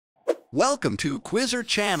Welcome to Quizzer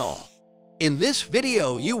Channel. In this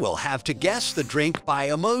video, you will have to guess the drink by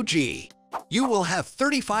emoji. You will have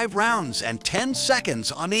 35 rounds and 10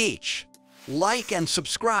 seconds on each. Like and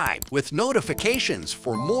subscribe with notifications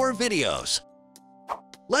for more videos.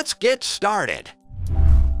 Let's get started.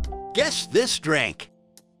 Guess this drink.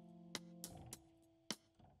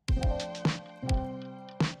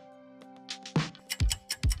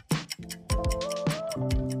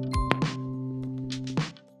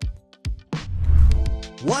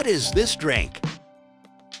 What is this drink?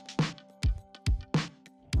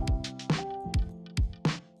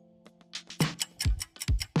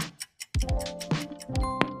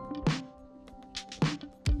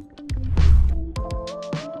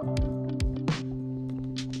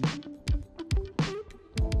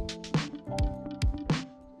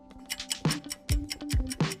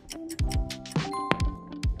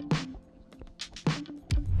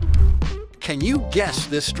 Can you guess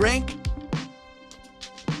this drink?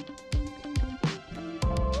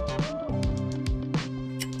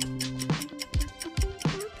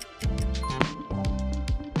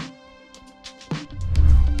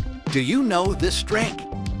 Do you know this drink?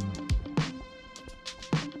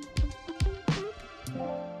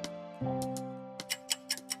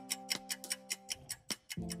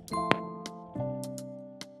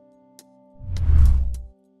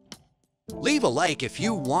 Leave a like if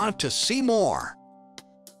you want to see more.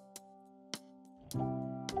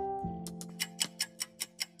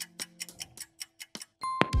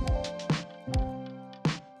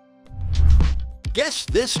 Guess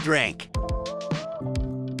this drink.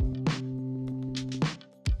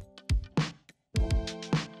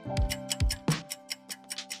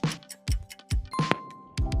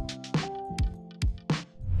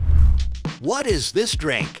 What is this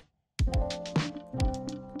drink?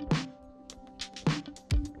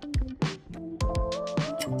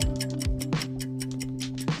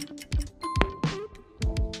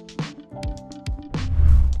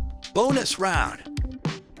 Bonus round.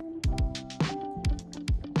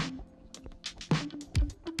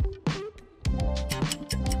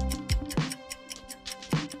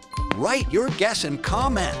 Write your guess in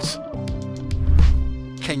comments.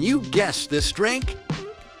 Can you guess this drink?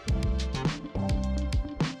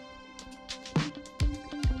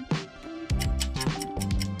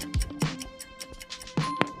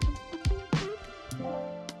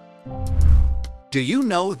 Do you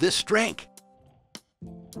know this drink?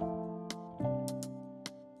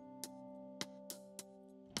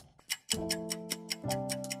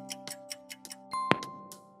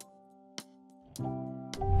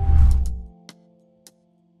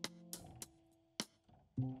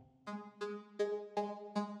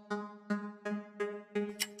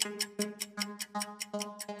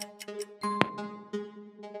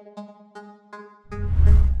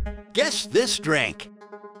 Guess this drink.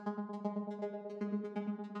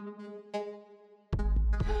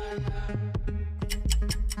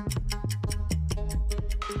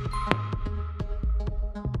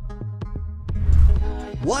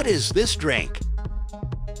 What is this drink?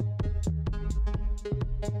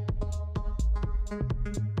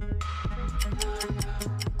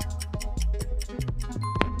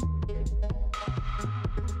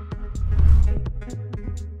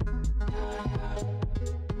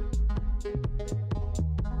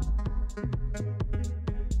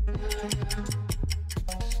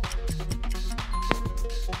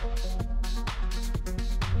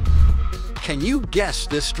 Can you guess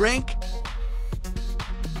this drink?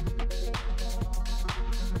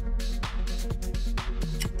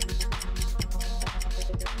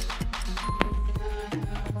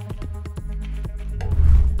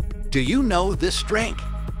 Do you know this drink?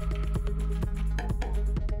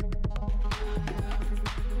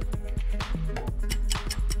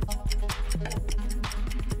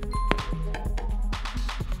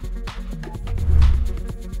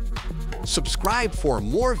 Subscribe for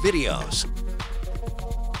more videos.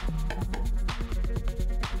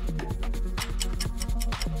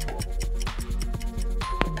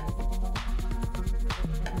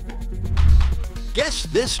 Guess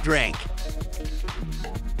this drink.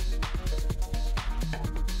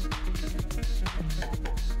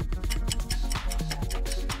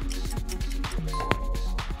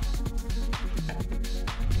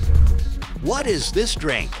 What is this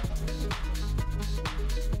drink?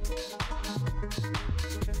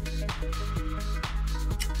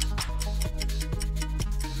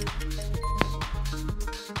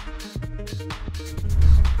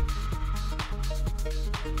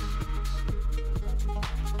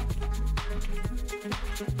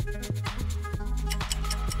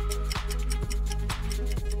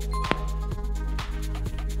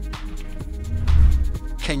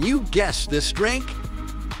 Can you guess this drink?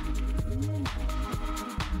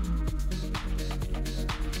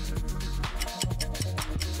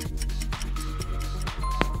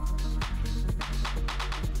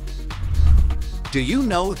 Do you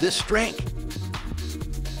know this drink?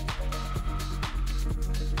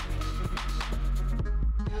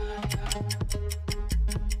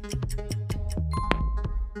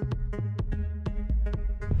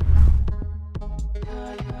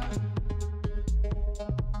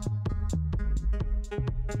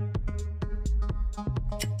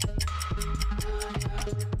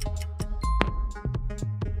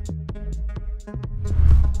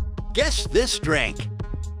 Guess this drink.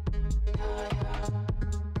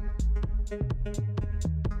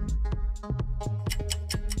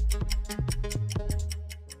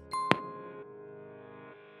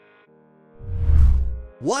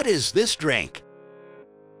 What is this drink?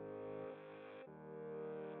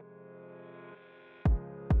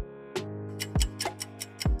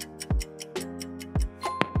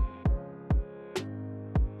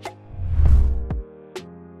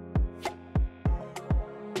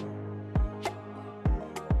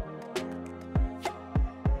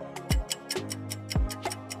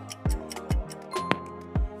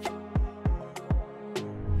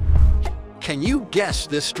 Can you guess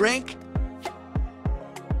this drink?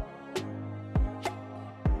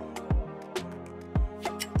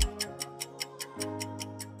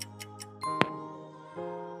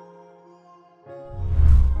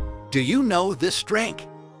 Do you know this drink?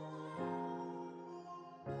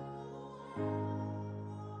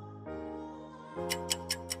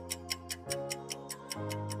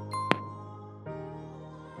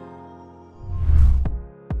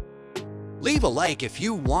 Leave a like if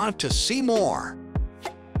you want to see more.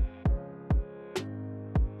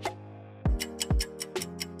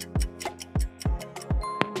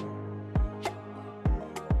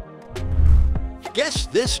 Guess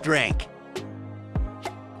this drink.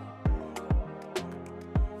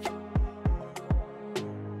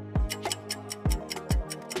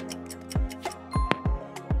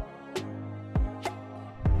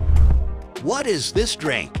 What is this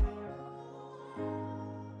drink?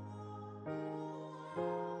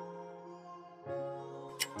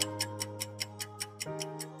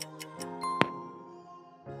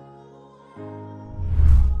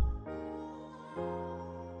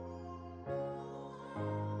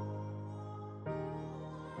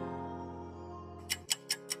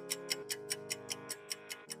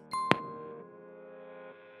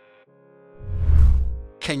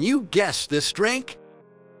 Can you guess this drink?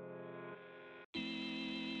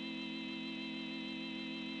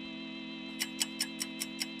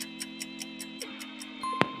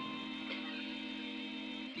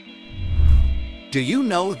 Do you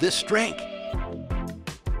know this drink?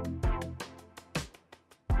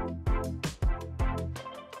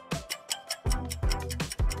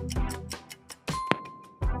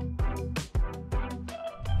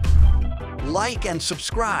 Like and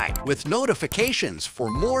subscribe with notifications for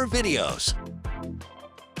more videos.